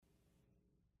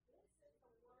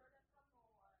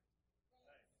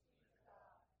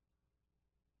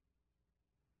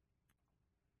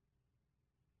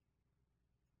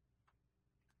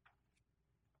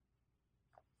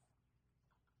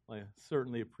I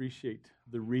certainly appreciate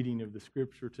the reading of the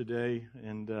Scripture today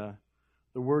and the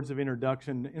words of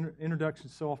introduction.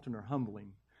 Introductions so often are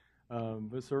humbling,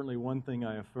 but certainly one thing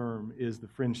I affirm is the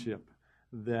friendship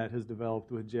that has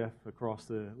developed with Jeff across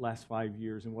the last 5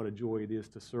 years, and what a joy it is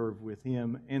to serve with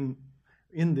him and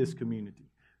in this community.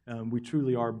 We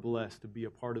truly are blessed to be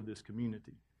a part of this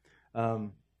community.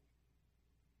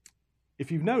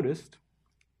 If you've noticed,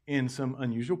 in some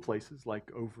unusual places,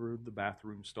 like over the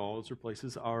bathroom stalls or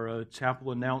places, our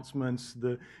chapel announcements,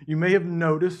 you may have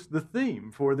noticed the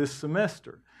theme for this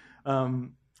semester.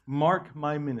 Mark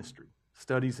My Ministry,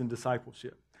 Studies in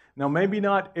Discipleship. Now, maybe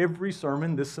not every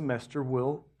sermon this semester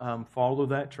will follow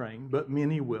that train, but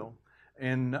many will.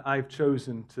 And I've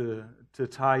chosen to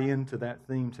tie into that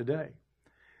theme today.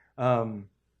 And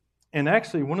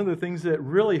actually, one of the things that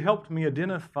really helped me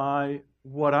identify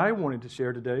what I wanted to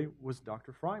share today was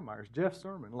Dr. Freymeyer's, Jeff's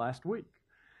sermon last week.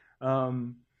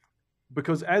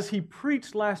 Because as he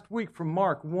preached last week from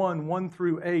Mark 1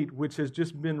 through 8, which has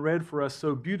just been read for us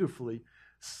so beautifully,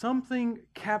 something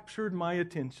captured my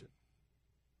attention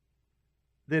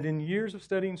that in years of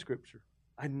studying Scripture,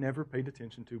 I'd never paid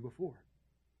attention to before.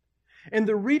 And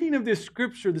the reading of this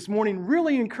Scripture this morning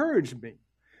really encouraged me,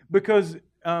 because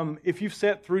if you've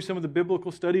sat through some of the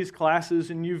biblical studies classes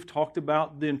and you've talked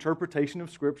about the interpretation of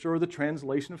Scripture or the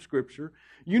translation of Scripture,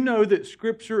 you know that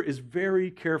Scripture is very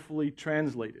carefully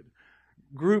translated.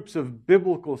 Groups of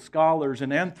biblical scholars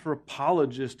and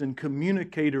anthropologists and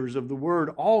communicators of the Word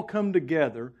all come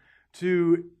together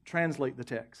to translate the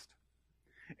text.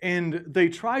 And they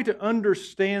try to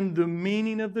understand the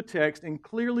meaning of the text and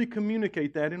clearly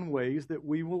communicate that in ways that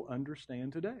we will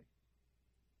understand today.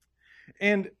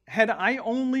 And had I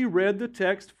only read the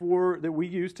text that we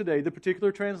use today, the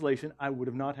particular translation, I would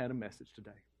have not had a message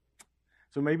today.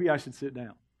 So maybe I should sit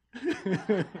down.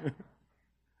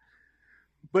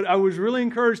 But I was really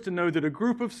encouraged to know that a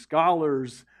group of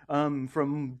scholars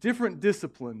from different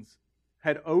disciplines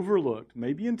had overlooked,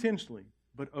 maybe intentionally,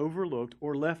 but overlooked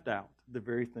or left out the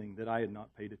very thing that I had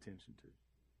not paid attention to.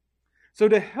 So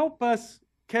to help us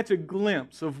catch a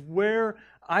glimpse of where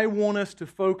I want us to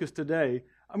focus today,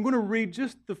 I'm going to read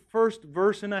just the first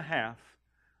verse and a half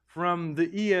from the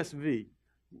ESV.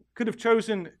 Could have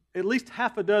chosen at least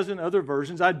half a dozen other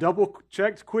versions. I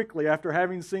double-checked quickly after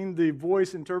having seen the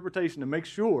voice interpretation to make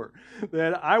sure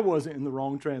that I wasn't in the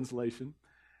wrong translation.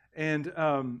 And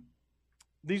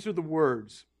these are the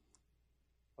words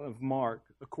of Mark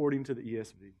according to the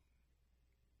ESV.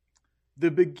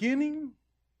 The beginning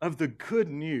of the good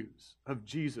news of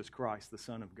Jesus Christ, the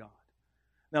Son of God.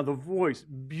 Now the voice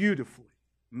beautifully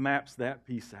maps that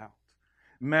piece out.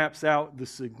 Maps out the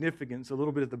significance, a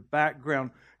little bit of the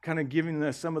background, kind of giving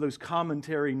us some of those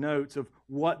commentary notes of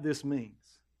what this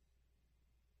means.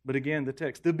 But again, the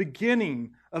text, the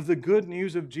beginning of the good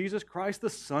news of Jesus Christ, the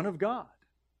Son of God.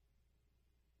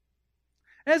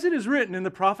 As it is written in the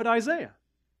prophet Isaiah.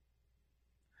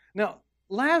 Now,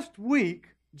 last week,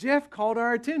 Jeff called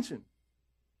our attention.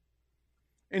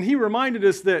 And he reminded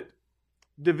us that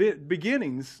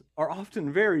beginnings are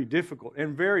often very difficult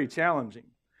and very challenging.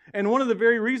 And one of the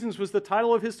very reasons was the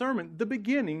title of his sermon, The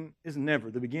Beginning is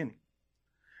Never the Beginning.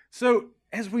 So,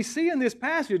 as we see in this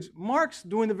passage, Mark's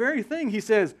doing the very thing. He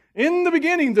says, in the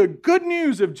beginning, the good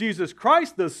news of Jesus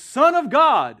Christ, the Son of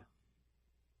God.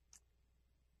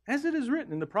 As it is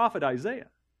written in the prophet Isaiah.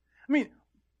 I mean,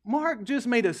 Mark just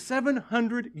made a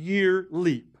 700-year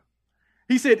leap.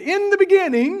 He said, in the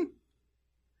beginning,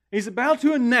 he's about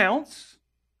to announce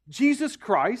Jesus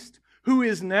Christ, who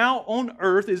is now on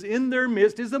earth, is in their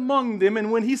midst, is among them. And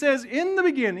when he says, in the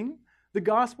beginning, the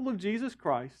gospel of Jesus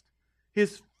Christ,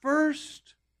 his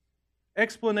first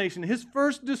explanation, his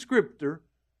first descriptor,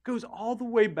 goes all the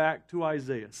way back to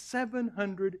Isaiah,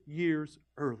 700 years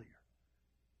earlier.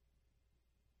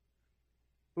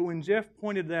 But when Jeff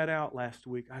pointed that out last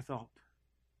week, I thought,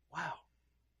 wow,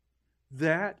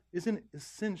 that is an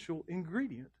essential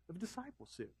ingredient of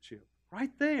discipleship,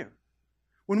 right there.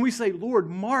 When we say, Lord,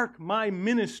 mark my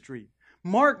ministry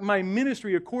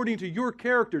according to your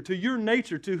character, to your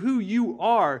nature, to who you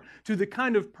are, to the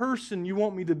kind of person you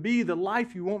want me to be, the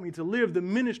life you want me to live, the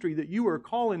ministry that you are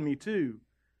calling me to.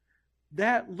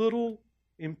 That little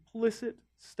implicit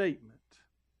statement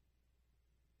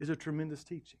is a tremendous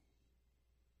teaching.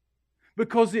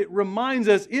 Because it reminds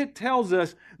us, it tells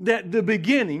us that the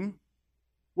beginning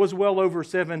was well over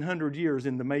 700 years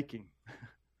in the making.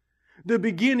 The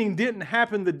beginning didn't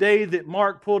happen the day that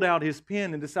Mark pulled out his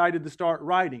pen and decided to start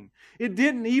writing. It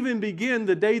didn't even begin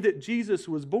the day that Jesus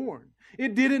was born.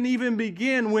 It didn't even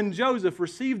begin when Joseph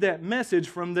received that message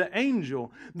from the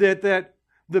angel that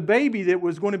the baby that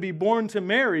was going to be born to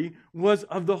Mary was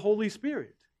of the Holy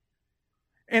Spirit.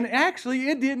 And actually,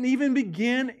 it didn't even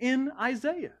begin in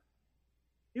Isaiah.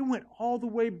 It went all the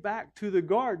way back to the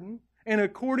garden, and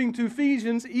according to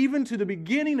Ephesians, even to the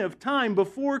beginning of time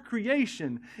before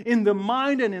creation, in the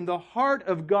mind and in the heart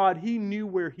of God, He knew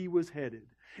where He was headed.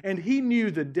 And He knew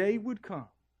the day would come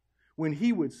when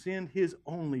He would send His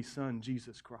only Son,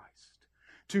 Jesus Christ,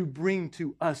 to bring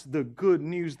to us the good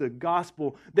news, the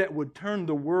gospel that would turn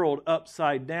the world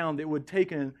upside down, that would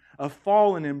take a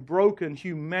fallen and broken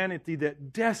humanity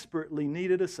that desperately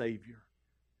needed a Savior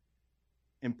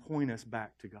and point us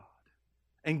back to God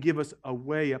and give us a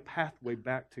way, a pathway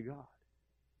back to God.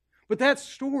 But that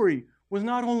story was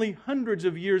not only hundreds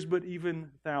of years, but even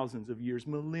thousands of years,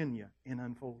 millennia in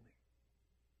unfolding.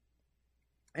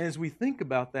 And as we think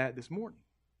about that this morning,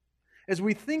 as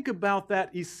we think about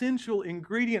that essential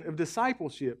ingredient of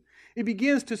discipleship, it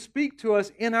begins to speak to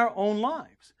us in our own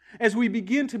lives. As we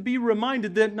begin to be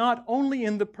reminded that not only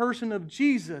in the person of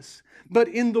Jesus, but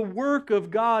in the work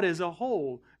of God as a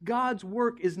whole, God's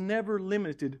work is never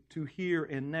limited to here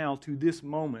and now, to this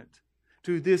moment,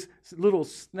 to this little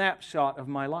snapshot of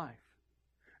my life.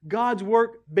 God's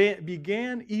work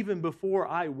began even before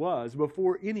I was,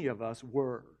 before any of us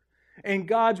were. And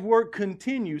God's work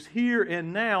continues here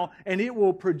and now, and it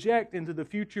will project into the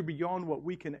future beyond what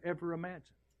we can ever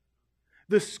imagine.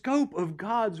 The scope of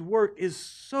God's work is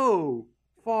so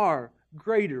far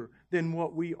greater than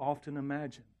what we often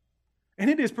imagine. And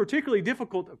it is particularly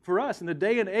difficult for us in the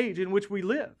day and age in which we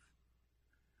live.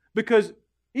 Because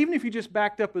even if you just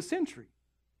backed up a century,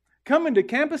 coming to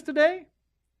campus today,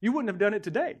 you wouldn't have done it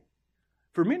today.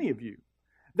 For many of you.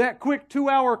 That quick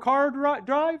 2-hour car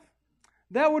drive,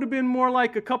 that would have been more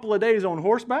like a couple of days on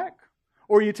horseback.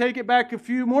 Or you take it back a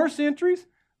few more centuries,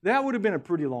 that would have been a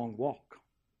pretty long walk.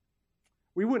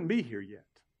 We wouldn't be here yet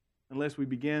unless we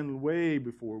began way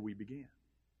before we began.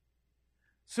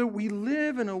 So we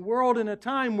live in a world and a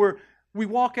time where we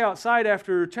walk outside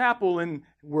after chapel and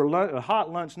where a hot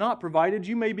lunch not provided.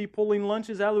 You may be pulling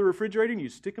lunches out of the refrigerator and you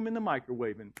stick them in the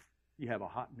microwave and you have a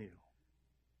hot meal.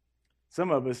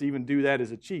 Some of us even do that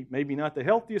as a cheat. Maybe not the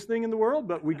healthiest thing in the world,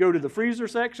 but we go to the freezer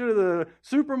section of the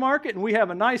supermarket and we have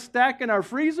a nice stack in our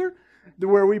freezer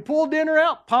where we pull dinner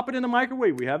out, pop it in the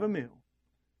microwave, we have a meal.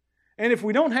 And if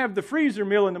we don't have the freezer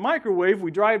meal in the microwave,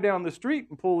 we drive down the street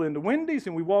and pull into Wendy's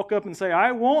and we walk up and say,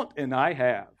 I want and I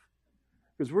have.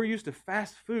 Because we're used to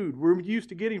fast food. We're used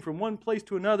to getting from one place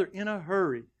to another in a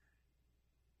hurry.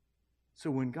 So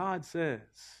when God says,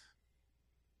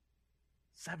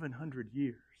 700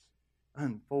 years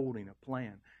unfolding a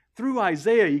plan. Through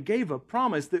Isaiah, He gave a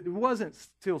promise that it wasn't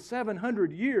till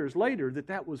 700 years later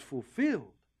that was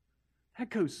fulfilled. That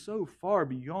goes so far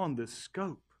beyond the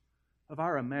scope of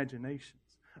our imaginations,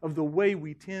 of the way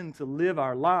we tend to live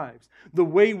our lives, the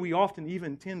way we often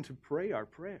even tend to pray our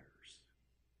prayers.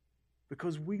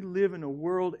 Because we live in a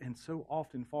world and so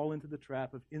often fall into the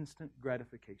trap of instant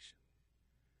gratification,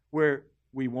 where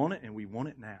we want it and we want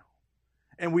it now.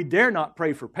 And we dare not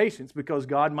pray for patience because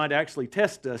God might actually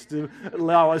test us to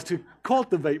allow us to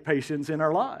cultivate patience in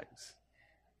our lives.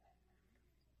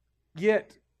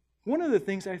 Yet, one of the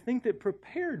things I think that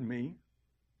prepared me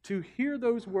to hear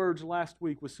those words last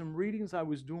week was some readings I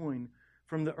was doing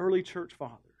from the early church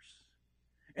fathers.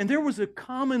 And there was a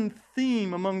common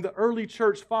theme among the early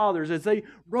church fathers as they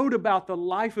wrote about the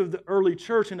life of the early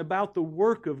church and about the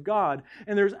work of God.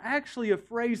 And there's actually a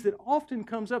phrase that often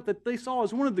comes up that they saw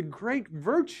as one of the great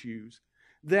virtues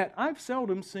that I've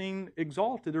seldom seen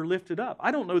exalted or lifted up.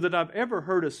 I don't know that I've ever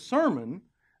heard a sermon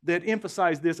that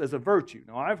emphasized this as a virtue.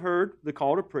 Now, I've heard the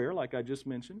call to prayer, like I just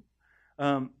mentioned,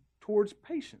 towards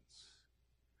patience.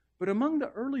 But among the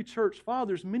early church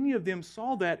fathers, many of them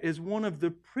saw that as one of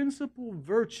the principal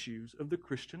virtues of the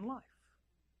Christian life.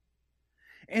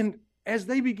 And as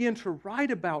they began to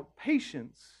write about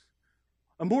patience,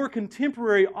 a more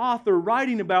contemporary author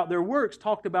writing about their works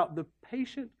talked about the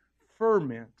patient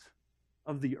ferment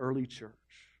of the early church.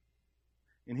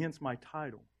 And hence my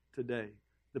title today,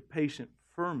 The Patient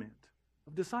Ferment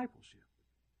of Discipleship.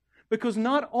 Because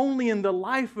not only in the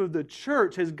life of the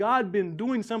church has God been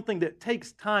doing something that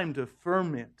takes time to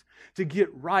ferment, to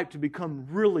get ripe, to become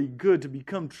really good, to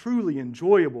become truly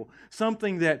enjoyable,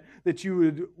 something that you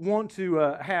would want to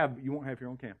have, you won't have here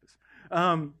on campus.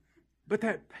 But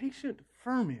that patient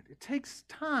ferment, it takes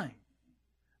time.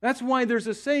 That's why there's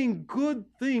a saying, good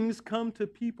things come to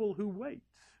people who wait.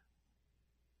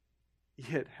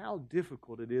 Yet how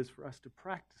difficult it is for us to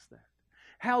practice that.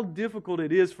 How difficult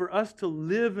it is for us to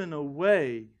live in a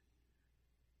way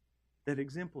that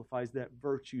exemplifies that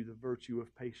virtue, the virtue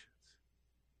of patience.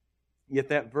 Yet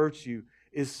that virtue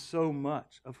is so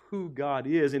much of who God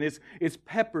is, and it's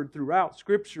peppered throughout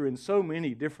Scripture in so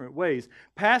many different ways.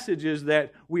 Passages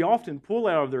that we often pull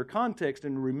out of their context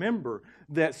and remember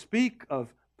that speak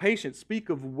of patience, speak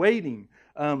of waiting.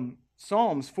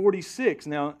 Psalms 46.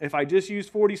 Now, if I just use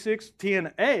 46,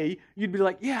 10a, you'd be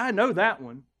like, yeah, I know that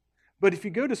one. But if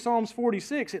you go to Psalms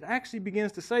 46, it actually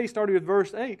begins to say, starting with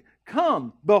verse 8,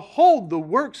 "Come, behold the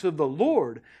works of the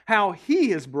Lord, how He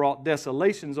has brought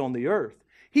desolations on the earth.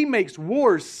 He makes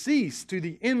wars cease to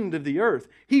the end of the earth.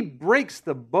 He breaks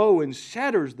the bow and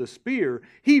shatters the spear.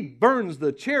 He burns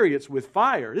the chariots with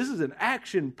fire." This is an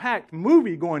action-packed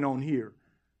movie going on here.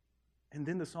 And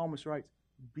then the psalmist writes,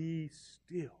 "Be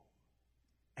still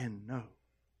and know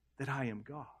that I am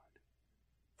God,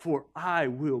 for I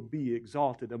will be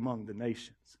exalted among the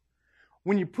nations."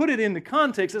 When you put it into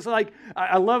context, it's like,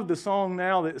 I love the song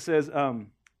now that says, I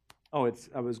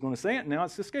was going to say it, now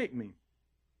it's escaped me.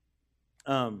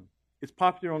 It's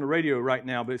popular on the radio right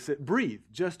now, but it said, "Breathe,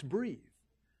 just breathe."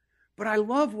 But I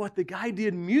love what the guy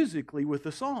did musically with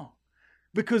the song.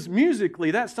 Because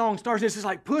musically, that song starts, it's just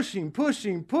like pushing,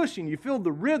 pushing, pushing. You feel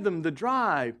the rhythm, the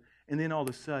drive. And then all of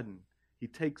a sudden, he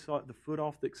takes the foot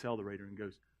off the accelerator and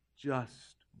goes,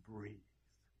 "Just breathe.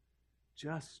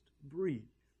 Just breathe."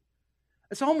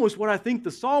 It's almost what I think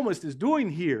the psalmist is doing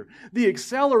here. The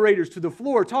accelerators to the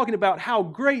floor, talking about how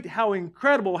great, how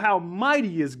incredible, how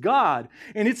mighty is God.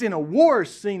 And it's in a war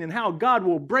scene and how God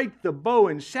will break the bow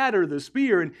and shatter the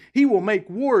spear and He will make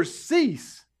wars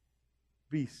cease.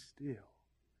 Be still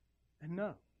and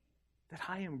know that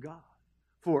I am God,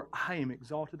 for I am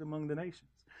exalted among the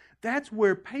nations. That's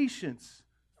where patience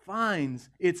finds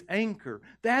its anchor.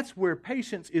 That's where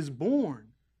patience is born.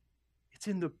 It's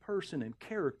in the person and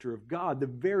character of God, the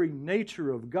very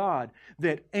nature of God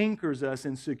that anchors us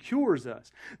and secures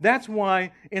us. That's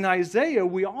why in Isaiah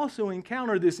we also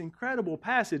encounter this incredible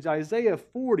passage, Isaiah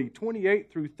 40, 28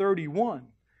 through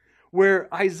 31,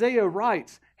 where Isaiah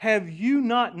writes, "Have you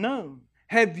not known?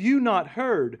 Have you not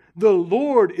heard? The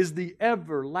Lord is the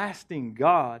everlasting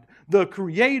God, the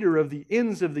creator of the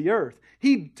ends of the earth.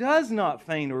 He does not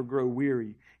faint or grow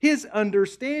weary. His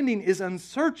understanding is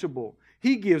unsearchable.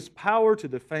 He gives power to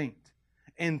the faint,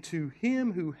 and to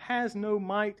him who has no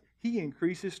might, He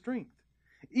increases strength.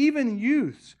 Even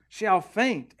youths shall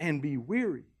faint and be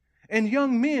weary, and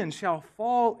young men shall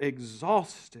fall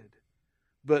exhausted.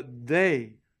 But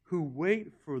they who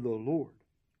wait for the Lord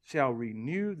shall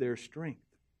renew their strength.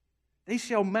 They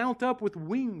shall mount up with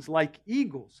wings like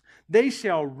eagles. They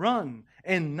shall run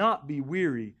and not be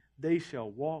weary. They shall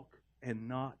walk and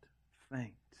not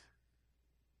faint."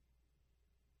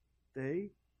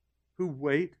 They who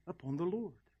wait upon the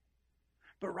Lord.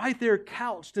 But right there,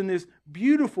 couched in this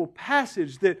beautiful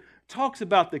passage that talks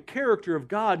about the character of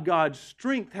God, God's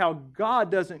strength, how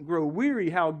God doesn't grow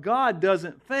weary, how God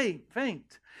doesn't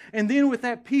faint. And then with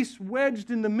that piece wedged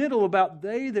in the middle about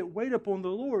they that wait upon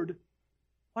the Lord,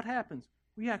 what happens?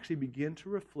 We actually begin to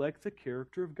reflect the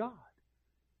character of God.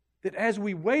 That as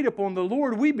we wait upon the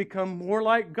Lord, we become more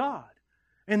like God.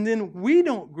 And then we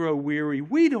don't grow weary,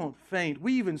 we don't faint,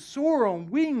 we even soar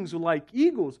on wings like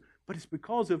eagles, but it's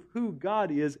because of who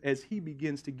God is as He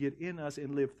begins to get in us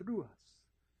and live through us.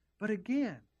 But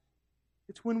again,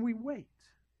 it's when we wait.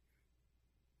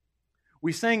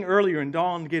 We sang earlier, and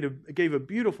Dawn gave a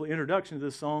beautiful introduction to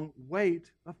this song,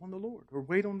 "Wait upon the Lord," or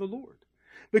 "Wait on the Lord."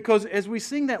 Because as we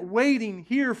sing that "waiting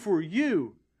here for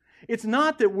you," it's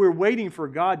not that we're waiting for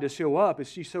God to show up, as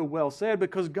she so well said,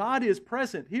 because God is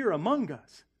present here among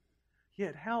us.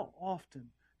 Yet how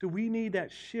often do we need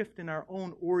that shift in our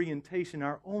own orientation,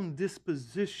 our own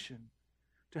disposition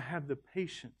to have the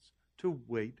patience to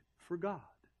wait for God?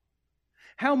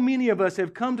 How many of us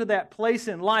have come to that place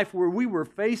in life where we were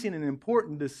facing an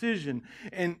important decision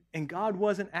and God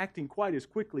wasn't acting quite as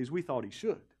quickly as we thought He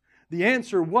should? The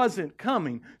answer wasn't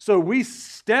coming, so we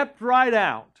stepped right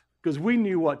out because we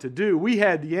knew what to do. We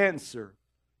had the answer.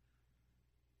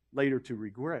 Later to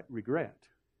regret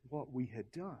what we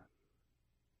had done.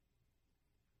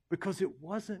 Because it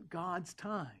wasn't God's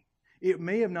time. It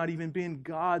may have not even been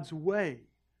God's way,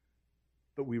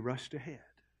 but we rushed ahead.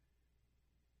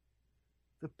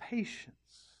 The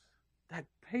patience, that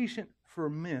patient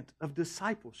ferment of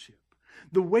discipleship,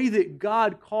 the way that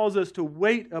God calls us to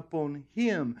wait upon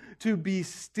Him, to be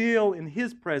still in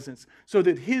His presence, so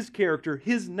that His character,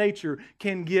 His nature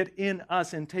can get in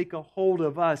us and take a hold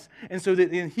of us, and so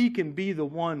that then He can be the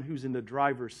one who's in the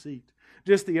driver's seat.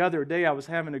 Just the other day, I was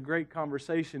having a great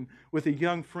conversation with a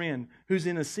young friend who's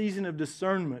in a season of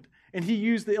discernment, and he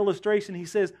used the illustration. He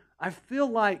says, "I feel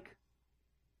like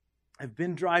I've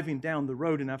been driving down the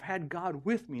road and I've had God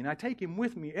with me, and I take Him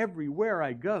with me everywhere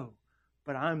I go.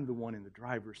 but I'm the one in the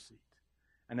driver's seat.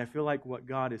 And I feel like what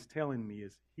God is telling me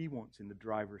is He wants in the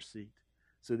driver's seat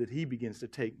so that He begins to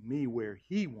take me where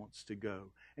He wants to go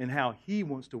and how He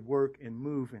wants to work and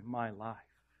move in my life.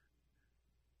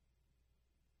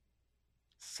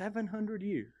 700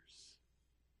 years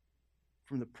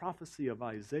from the prophecy of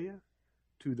Isaiah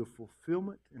to the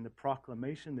fulfillment and the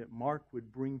proclamation that Mark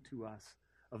would bring to us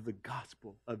of the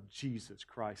gospel of Jesus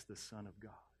Christ, the Son of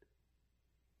God.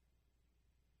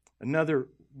 Another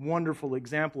wonderful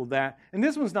example of that, and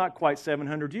this one's not quite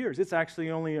 700 years. It's actually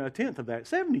only a tenth of that,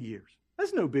 70 years.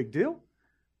 That's no big deal.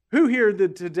 Who here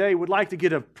today would like to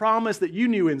get a promise that you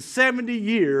knew in 70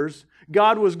 years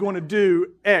God was going to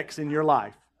do X in your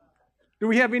life? Do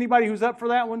we have anybody who's up for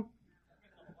that one?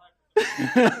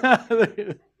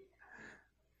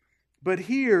 But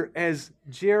here, as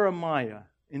Jeremiah,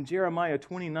 in Jeremiah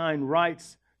 29,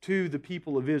 writes to the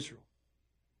people of Israel,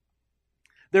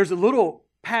 there's a little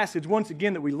passage, once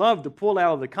again, that we love to pull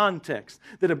out of the context,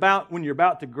 that about when you're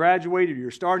about to graduate or you're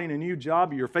starting a new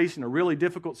job or you're facing a really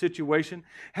difficult situation,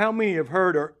 how many have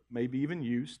heard or maybe even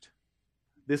used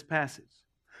this passage?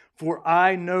 For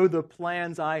I know the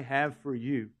plans I have for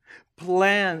you.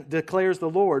 Plan, declares the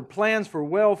Lord, plans for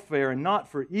welfare and not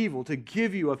for evil, to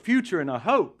give you a future and a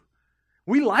hope.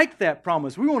 We like that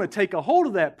promise. We want to take a hold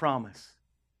of that promise.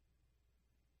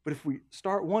 But if we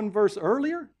start one verse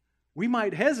earlier, we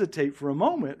might hesitate for a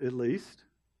moment at least,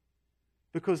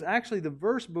 because actually the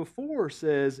verse before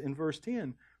says in verse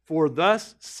 10, for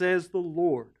thus says the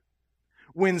Lord,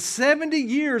 when 70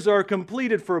 years are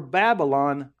completed for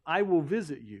Babylon, I will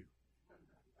visit you.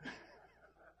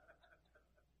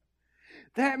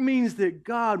 That means that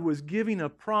God was giving a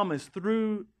promise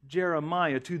through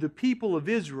Jeremiah to the people of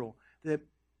Israel that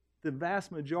the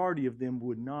vast majority of them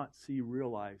would not see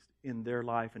realized in their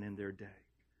life and in their day.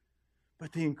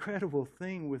 But the incredible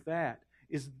thing with that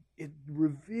is it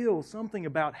reveals something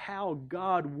about how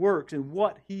God works and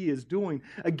what He is doing.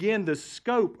 Again, the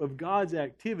scope of God's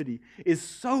activity is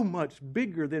so much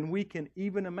bigger than we can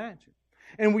even imagine.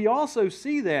 And we also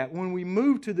see that when we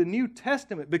move to the New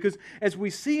Testament, because as we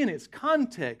see in its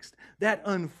context, that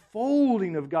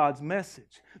unfolding of God's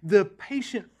message, the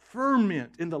patient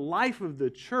ferment in the life of the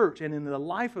church and in the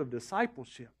life of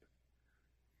discipleship.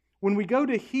 When we go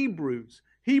to Hebrews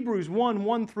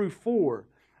 1 through 4,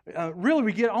 really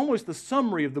we get almost the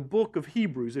summary of the book of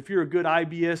Hebrews. If you're a good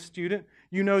IBS student,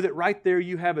 you know that right there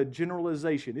you have a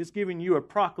generalization. It's giving you a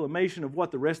proclamation of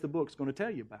what the rest of the book is going to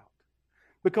tell you about.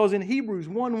 Because in Hebrews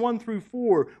 1 through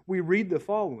 4, we read the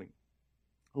following.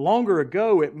 Longer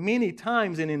ago, at many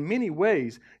times and in many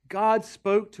ways, God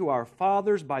spoke to our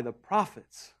fathers by the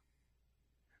prophets.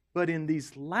 But in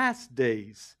these last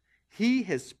days, He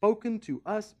has spoken to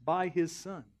us by His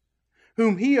Son,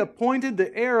 whom He appointed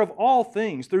the heir of all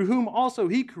things, through whom also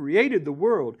He created the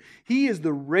world. He is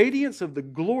the radiance of the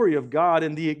glory of God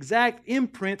and the exact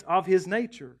imprint of His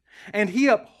nature. And He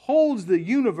upholds the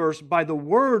universe by the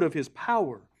word of His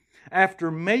power.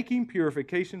 After making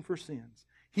purification for sins,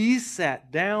 He sat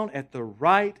down at the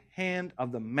right hand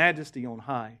of the Majesty on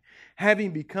high,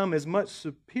 having become as much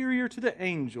superior to the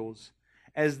angels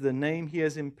as the name He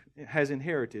has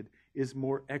inherited is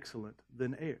more excellent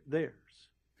than theirs.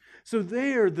 So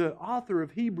there, the author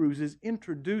of Hebrews is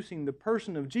introducing the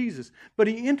person of Jesus, but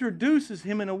he introduces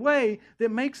Him in a way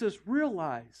that makes us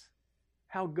realize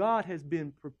how God has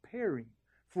been preparing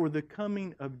for the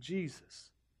coming of Jesus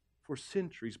for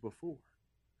centuries before.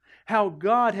 How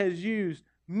God has used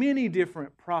many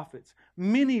different prophets,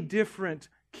 many different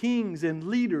kings and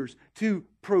leaders to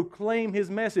proclaim His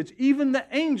message. Even the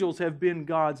angels have been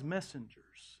God's messengers.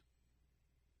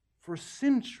 For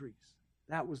centuries,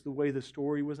 that was the way the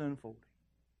story was unfolding.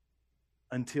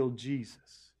 Until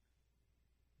Jesus,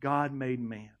 God made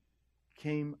man,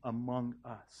 came among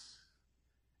us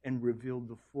and revealed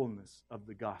the fullness of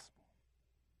the gospel.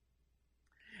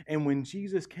 And when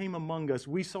Jesus came among us,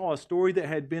 we saw a story that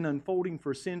had been unfolding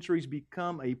for centuries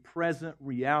become a present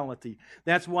reality.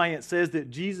 That's why it says that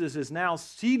Jesus is now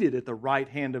seated at the right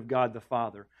hand of God the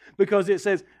Father. Because it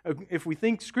says, if we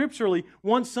think scripturally,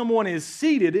 once someone is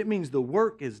seated, it means the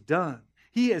work is done.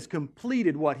 He has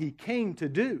completed what He came to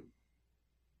do.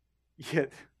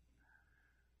 Yet,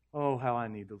 oh, how I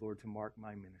need the Lord to mark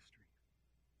my ministry.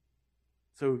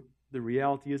 So the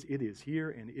reality is, it is here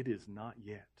and it is not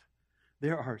yet.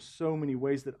 There are so many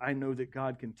ways that I know that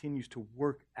God continues to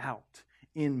work out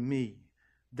in me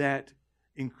that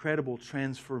incredible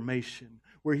transformation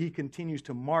where He continues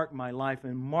to mark my life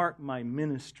and mark my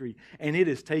ministry. And it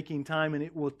is taking time and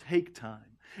it will take time.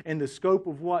 And the scope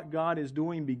of what God is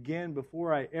doing began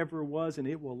before I ever was, and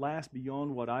it will last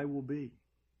beyond what I will be.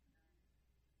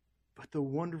 But the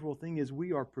wonderful thing is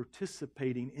we are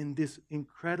participating in this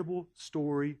incredible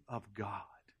story of God.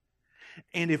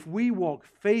 And if we walk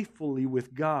faithfully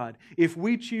with God, if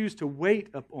we choose to wait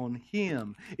upon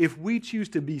Him, if we choose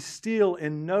to be still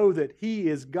and know that He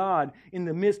is God in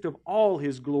the midst of all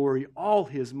His glory, all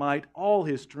His might, all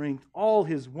His strength, all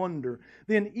His wonder,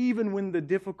 then even when the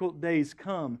difficult days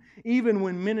come, even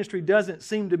when ministry doesn't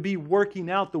seem to be working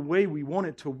out the way we want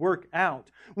it to work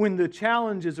out, when the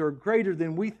challenges are greater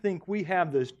than we think we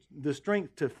have the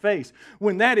strength to face,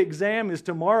 when that exam is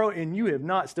tomorrow and you have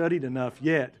not studied enough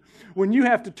yet, when you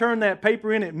have to turn that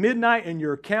paper in at midnight and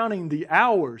you're counting the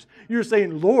hours, you're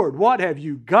saying, Lord, what have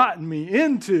you gotten me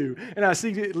into? And I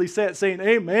see Lisette saying,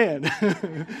 amen,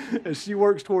 as she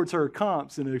works towards her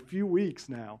comps in a few weeks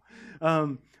now.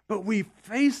 But we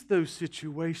face those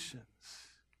situations.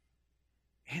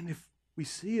 And if we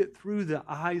see it through the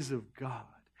eyes of God,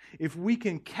 if we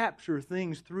can capture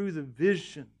things through the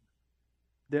vision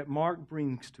that Mark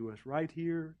brings to us right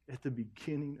here at the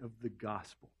beginning of the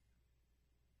gospel,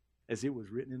 as it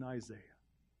was written in Isaiah,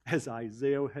 as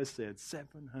Isaiah has said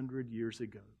 700 years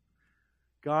ago,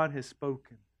 God has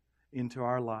spoken into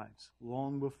our lives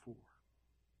long before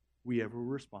we ever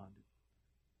responded,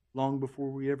 long before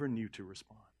we ever knew to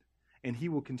respond. And He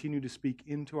will continue to speak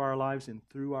into our lives and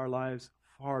through our lives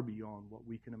far beyond what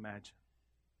we can imagine.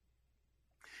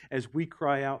 As we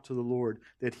cry out to the Lord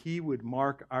that He would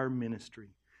mark our ministry,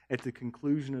 at the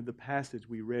conclusion of the passage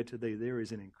we read today, there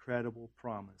is an incredible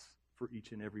promise for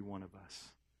each and every one of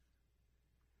us.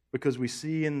 Because we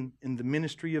see in the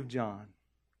ministry of John,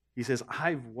 he says,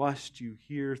 I've washed you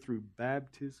here through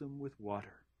baptism with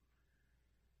water.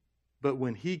 But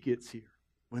when He gets here,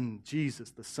 when Jesus,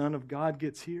 the Son of God,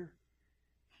 gets here,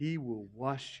 He will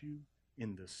wash you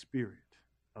in the Spirit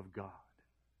of God.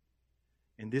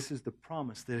 And this is the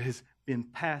promise that has been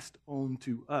passed on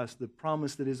to us, the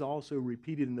promise that is also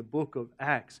repeated in the book of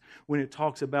Acts when it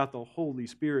talks about the Holy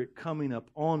Spirit coming up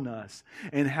on us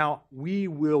and how we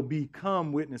will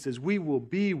become witnesses. We will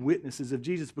be witnesses of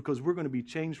Jesus because we're going to be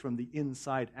changed from the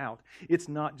inside out. It's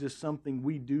not just something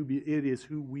we do, it is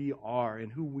who we are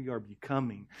and who we are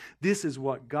becoming. This is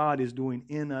what God is doing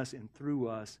in us and through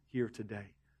us here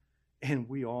today. And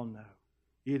we all know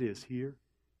it is here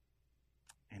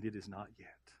and it is not yet.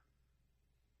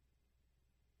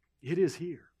 It is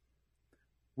here.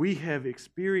 We have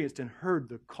experienced and heard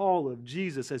the call of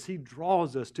Jesus as He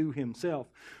draws us to Himself.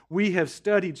 We have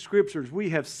studied Scriptures. We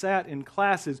have sat in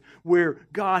classes where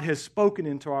God has spoken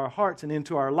into our hearts and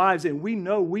into our lives, and we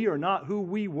know we are not who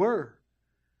we were.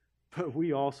 But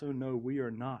we also know we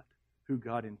are not who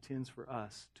God intends for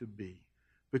us to be,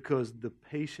 because the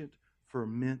patient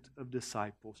ferment of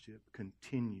discipleship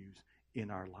continues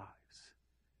in our lives.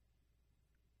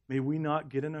 May we not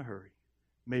get in a hurry.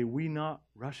 May we not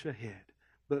rush ahead,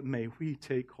 but may we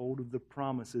take hold of the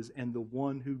promises and the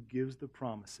one who gives the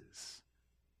promises,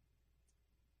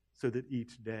 so that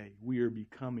each day we are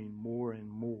becoming more and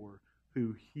more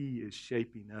who He is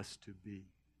shaping us to be.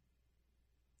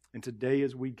 And today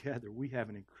as we gather, we have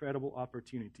an incredible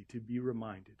opportunity to be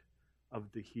reminded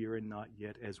of the here and not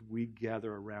yet as we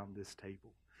gather around this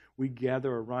table. We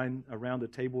gather around a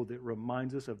table that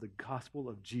reminds us of the gospel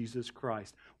of Jesus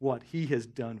Christ, what He has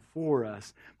done for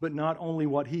us, but not only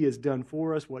what He has done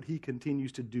for us, what He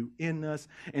continues to do in us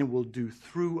and will do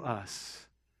through us.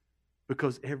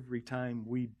 Because every time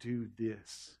we do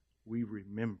this, we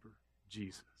remember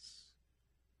Jesus,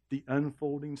 the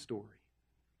unfolding story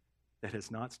that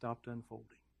has not stopped unfolding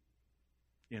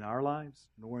in our lives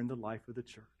nor in the life of the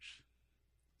church.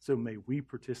 So may we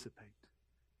participate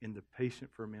in the patient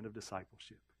ferment of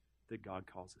discipleship that God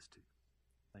calls us to.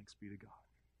 Thanks be to God.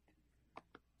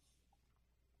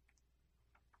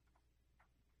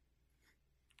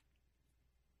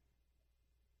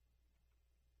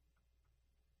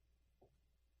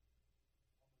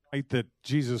 The night that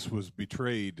Jesus was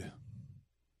betrayed,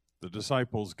 the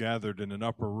disciples gathered in an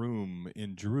upper room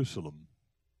in Jerusalem,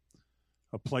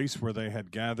 a place where they had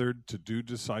gathered to do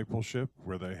discipleship,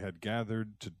 where they had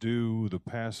gathered to do the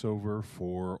Passover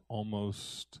for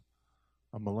almost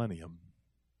a millennium.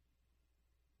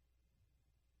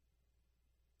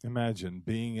 Imagine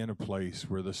being in a place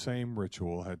where the same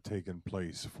ritual had taken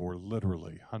place for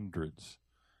literally hundreds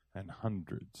and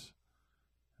hundreds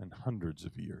and hundreds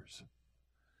of years.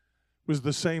 It was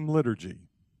the same liturgy.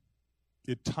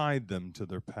 It tied them to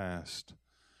their past.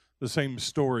 The same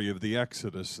story of the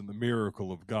Exodus and the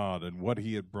miracle of God and what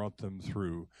He had brought them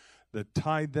through that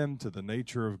tied them to the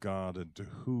nature of God and to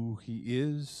who He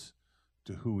is,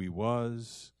 to who He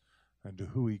was, and to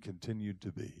who He continued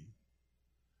to be.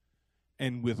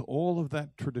 And with all of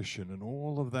that tradition and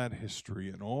all of that history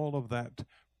and all of that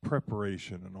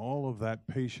preparation and all of that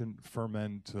patient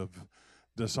ferment of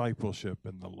discipleship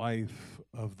in the life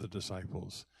of the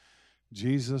disciples,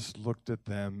 Jesus looked at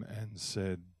them and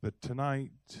said, "But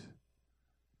tonight,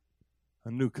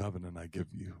 a new covenant I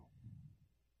give you."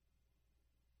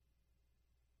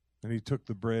 And he took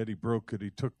the bread, he broke it,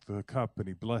 he took the cup, and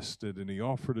he blessed it, and he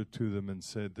offered it to them and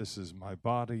said, "This is my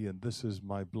body and this is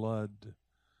my blood."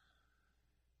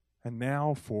 And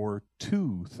now for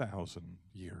 2,000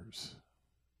 years,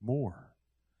 more,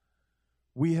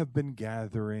 we have been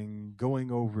gathering,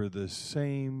 going over the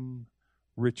same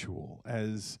ritual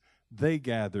as they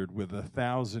gathered with a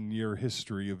 1,000-year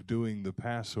history of doing the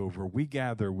Passover. We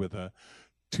gather with a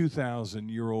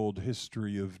 2,000-year-old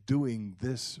history of doing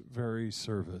this very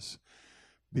service,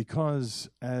 because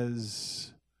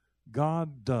as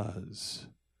God does,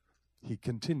 he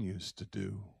continues to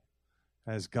do.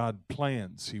 As God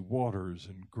plants, he waters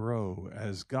and grows.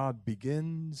 As God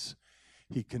begins,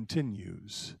 he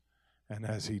continues. And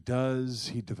as he does,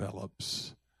 he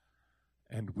develops,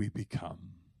 and we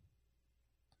become.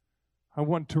 I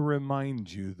want to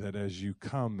remind you that as you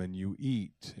come and you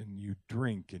eat and you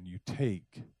drink and you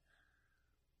take,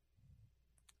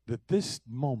 that this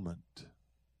moment,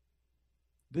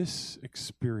 this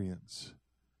experience,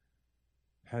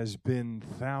 has been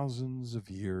thousands of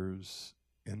years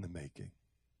in the making.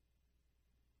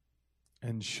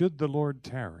 And should the Lord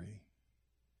tarry,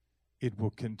 it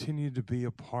will continue to be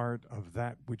a part of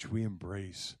that which we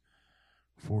embrace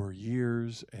for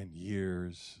years and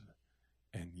years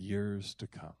and years to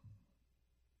come.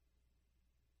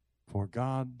 For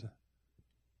God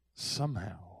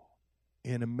somehow,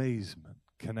 in amazement,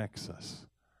 connects us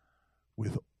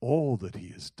with all that he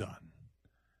has done,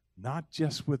 not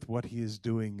just with what he is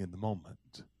doing in the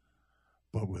moment,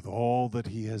 but with all that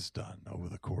he has done over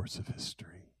the course of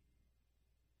history.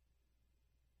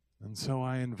 And so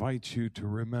I invite you to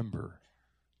remember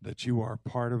that you are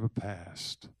part of a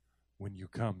past when you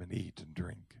come and eat and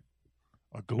drink,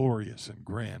 a glorious and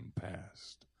grand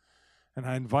past. And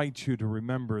I invite you to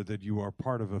remember that you are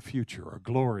part of a future, a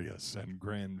glorious and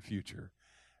grand future,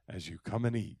 as you come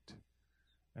and eat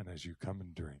and as you come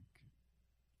and drink.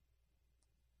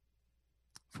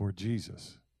 For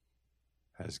Jesus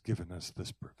has given us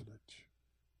this privilege.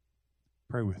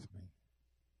 Pray with me.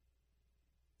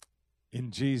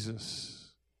 In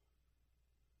Jesus'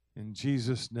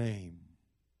 name,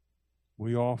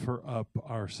 we offer up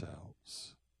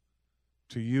ourselves.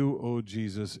 To you, O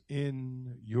Jesus,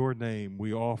 in your name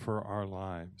we offer our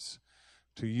lives.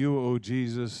 To you, O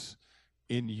Jesus,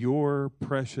 in your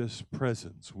precious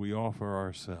presence we offer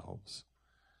ourselves.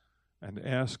 And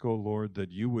ask, O Lord,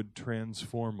 that you would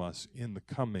transform us in the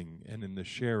coming and in the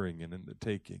sharing and in the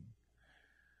taking.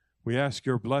 We ask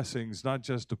your blessings not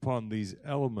just upon these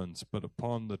elements, but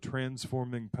upon the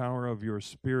transforming power of your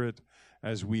Spirit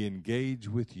as we engage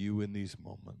with you in these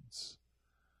moments.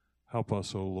 Help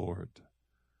us, O Lord,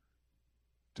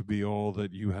 to be all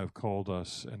that you have called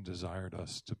us and desired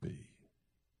us to be.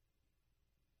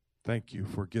 Thank you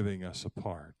for giving us a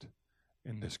part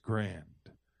in this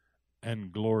grand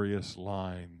and glorious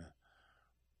line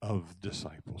of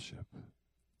discipleship.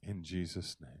 In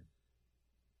Jesus' name,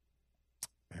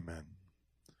 amen.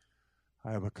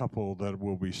 I have a couple that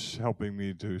will be helping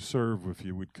me to serve. If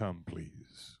you would come,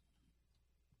 please.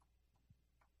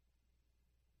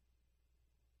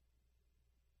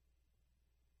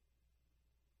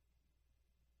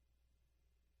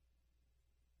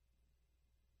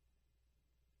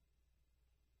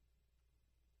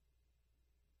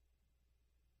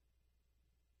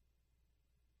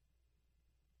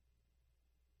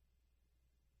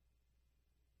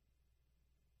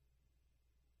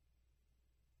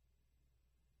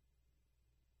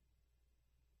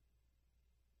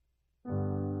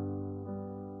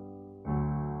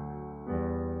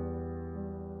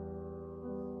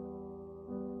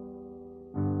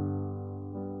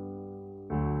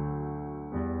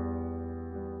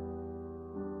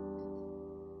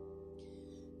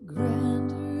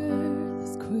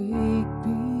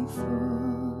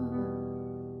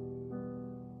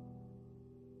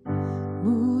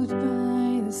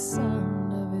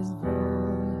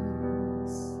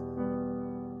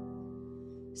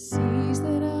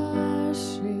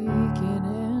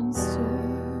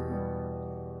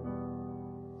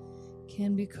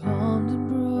 Can be calmed and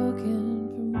broken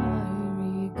from my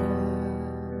regard.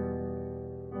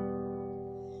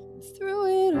 Through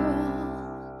it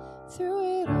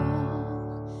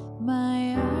all,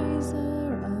 my eyes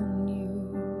are on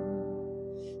you.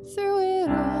 Through it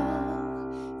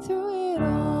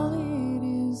all, it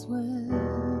is well.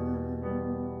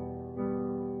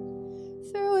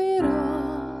 Through it all,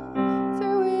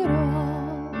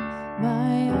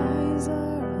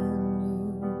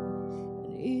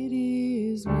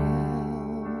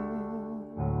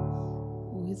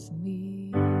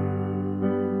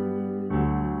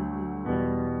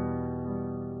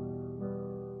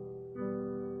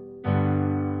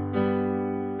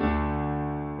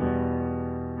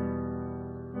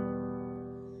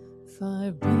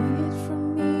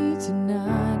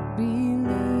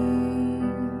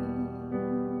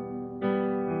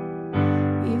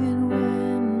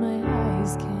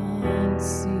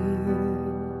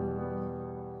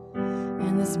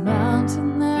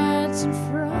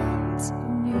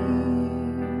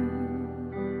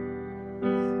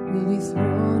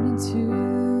 thrown into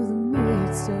the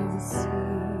midst of the sea.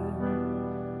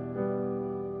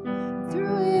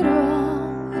 Through it all,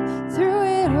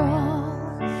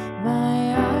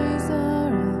 my eyes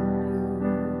are on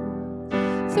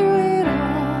you. Through it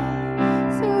all,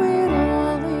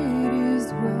 it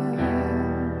is well.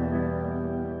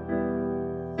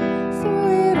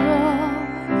 Through it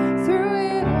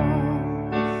all,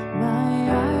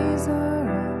 my eyes are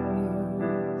on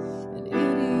you, and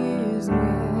it is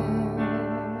well.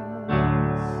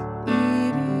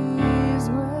 It is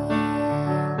well.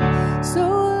 So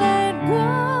let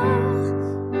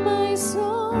go, my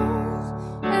soul,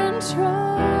 and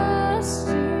trust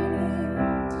in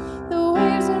Him. The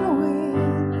waves and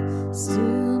wind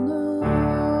still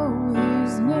know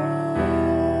His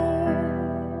name.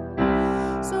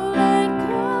 So let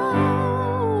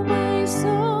go, my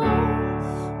soul,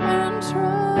 and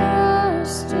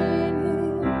trust in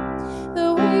Him.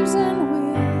 The waves and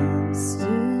winds still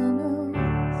know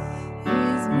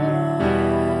His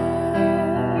name.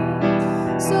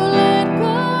 So let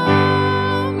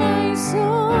go, my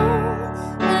soul,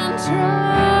 and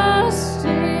trust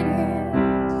in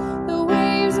Him. The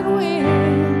waves and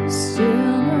winds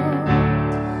still know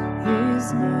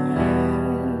His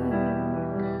name.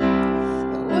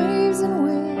 The waves and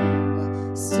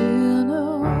wind still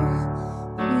know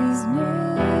His name.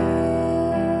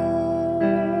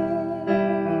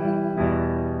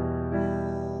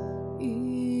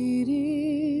 It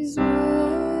is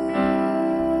well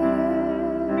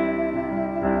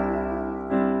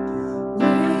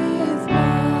with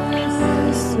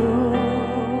my soul.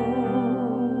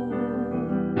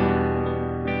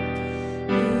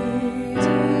 It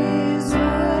is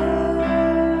well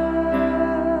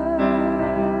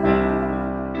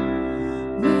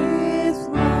with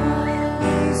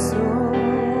my soul.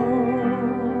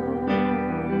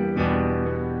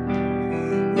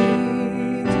 It is well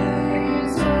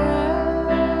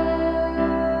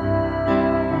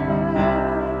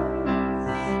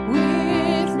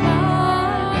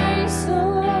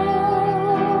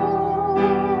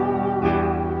with my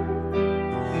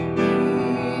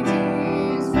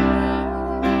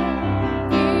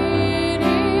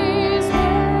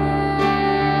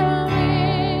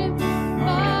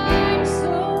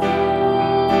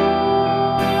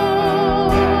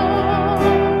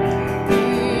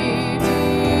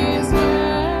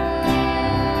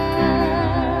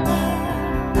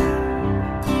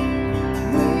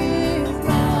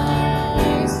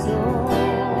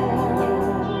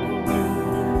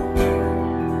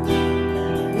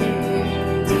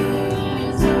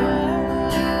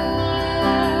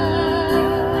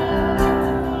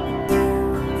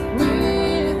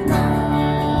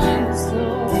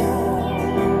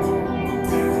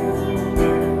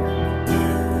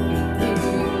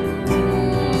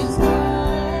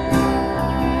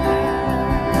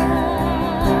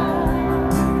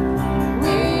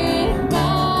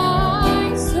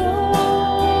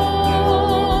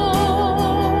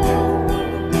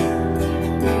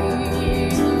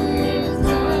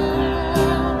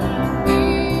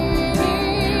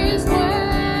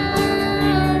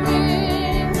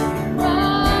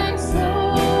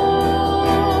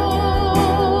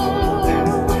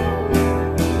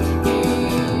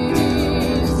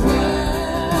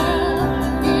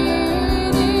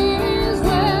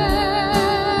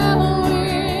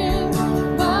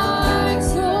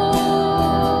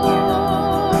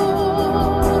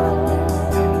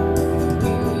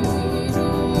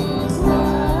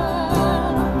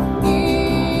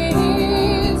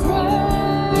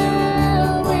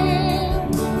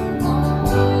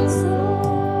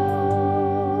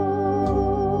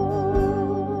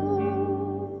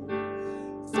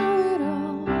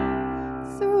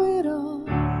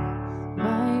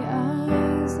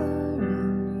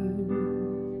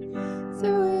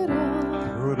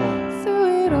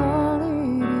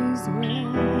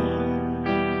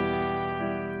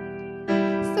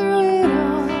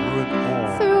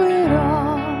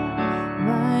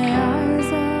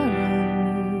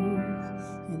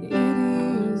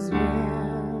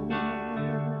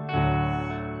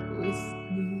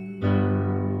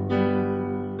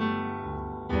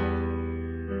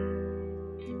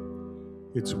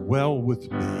It's well with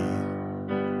me,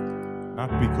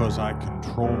 not because I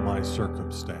control my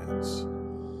circumstance.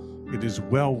 It is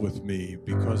well with me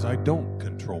because I don't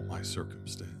control my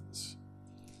circumstance.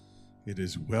 It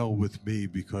is well with me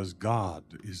because God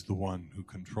is the one who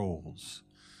controls.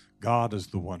 God is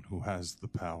the one who has the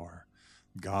power.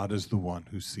 God is the one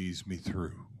who sees me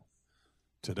through.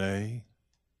 Today,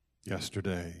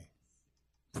 yesterday,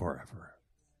 forever.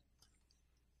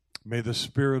 May the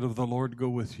Spirit of the Lord go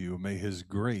with you. May His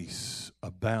grace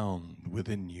abound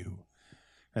within you.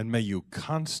 And may you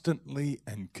constantly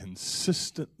and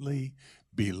consistently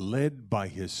be led by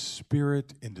His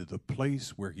Spirit into the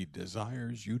place where He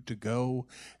desires you to go.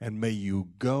 And may you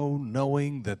go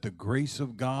knowing that the grace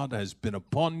of God has been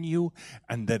upon you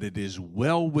and that it is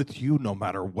well with you no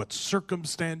matter what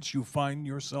circumstance you find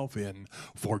yourself in.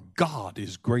 For God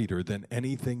is greater than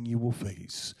anything you will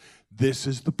face. This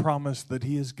is the promise that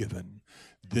He has given.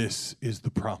 This is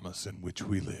the promise in which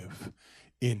we live.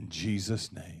 In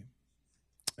Jesus' name,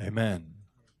 amen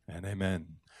and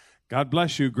amen. God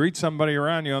bless you. Greet somebody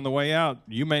around you on the way out.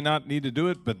 You may not need to do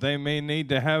it, but they may need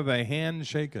to have a hand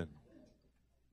shaken.